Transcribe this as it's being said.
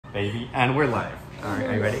Baby, and we're live. All right,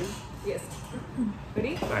 are you ready? Yes.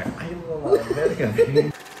 Ready? All right. I'm very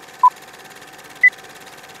confused.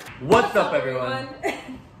 What's up, everyone?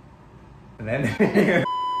 And then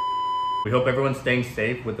we hope everyone's staying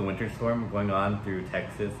safe with the winter storm going on through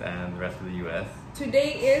Texas and the rest of the U.S.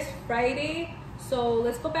 Today is Friday, so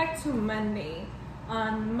let's go back to Monday.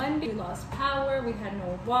 On Monday, we lost power, we had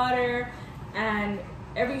no water, and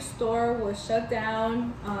every store was shut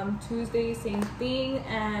down. Tuesday, same thing,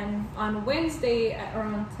 and on Wednesday at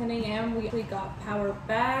around 10 a.m. we got power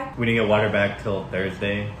back. We didn't get water back till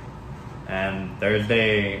Thursday, and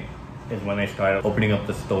Thursday is when they started opening up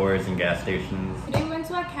the stores and gas stations. Today we went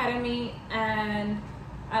to Academy, and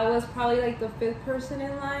I was probably like the 5th person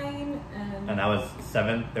in line, and I was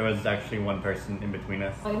 7th. There was actually one person in between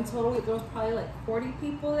us. in total there was probably like 40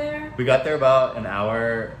 people there. We got there about an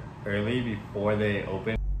hour early before they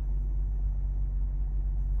opened.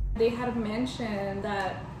 They had mentioned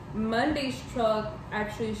that Monday's truck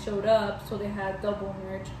actually showed up, so they had double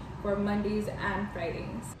merch for Mondays and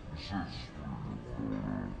Fridays.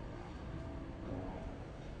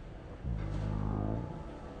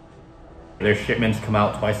 Their shipments come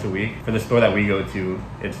out twice a week. For the store that we go to,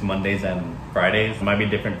 it's Mondays and Fridays. It might be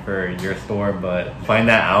different for your store, but find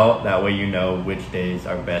that out. That way you know which days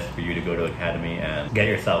are best for you to go to Academy and get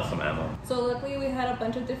yourself some ammo. So luckily we had a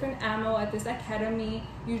bunch of different ammo at this Academy.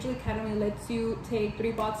 Usually Academy lets you take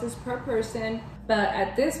 3 boxes per person, but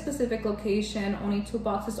at this specific location, only 2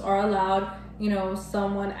 boxes are allowed. You know,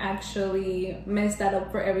 someone actually messed that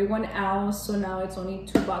up for everyone else, so now it's only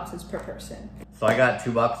 2 boxes per person. So I got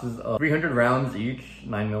 2 boxes of 300 rounds each,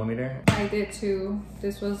 9mm. I did too.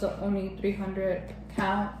 This was the only 300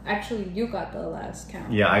 count. Actually, you got the last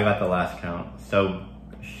count. Yeah, I got the last count. So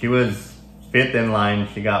she was 5th in line.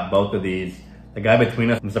 She got both of these. The guy between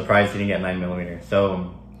us, I'm surprised he didn't get 9mm.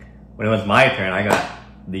 So when it was my turn, I got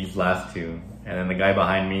these last 2. And then the guy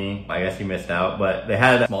behind me, I guess he missed out, but they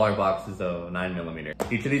had smaller boxes of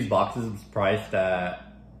 9mm. Each of these boxes was priced at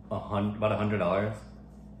about $100.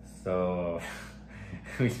 So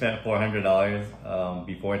we spent $400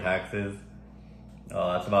 before taxes.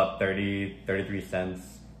 That's about 33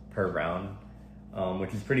 cents per round,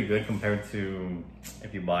 which is pretty good compared to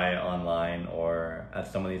if you buy it online or at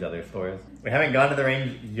some of these other stores. We haven't gone to the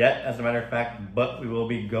range yet, as a matter of fact, but we will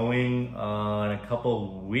be going in a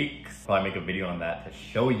couple weeks. Probably make a video on that to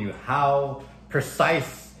show you how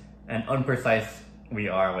precise and unprecise we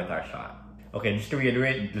are with our shot. Okay, just to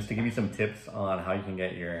reiterate, just to give you some tips on how you can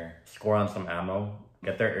get your score on some ammo.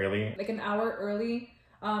 Get there early. Like an hour early.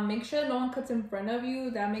 Make sure no one cuts in front of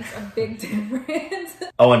you. That makes a big difference.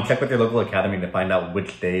 Oh, and check with your local academy to find out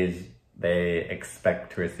which days they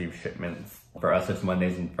expect to receive shipments. For us, it's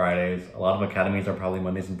Mondays and Fridays. A lot of academies are probably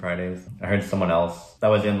Mondays and Fridays. I heard someone else that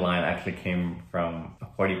was in line actually came from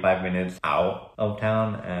 45 minutes out of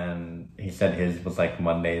town, and he said his was like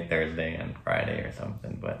Monday, Thursday, and Friday or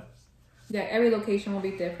something, but yeah, every location will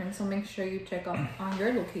be different, so make sure you check out on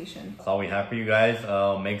your location. that's all we have for you guys.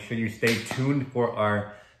 Make sure you stay tuned for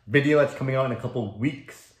our video that's coming out in a couple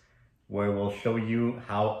weeks, where we'll show you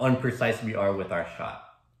how unprecise we are with our shot.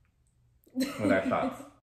 With our shots.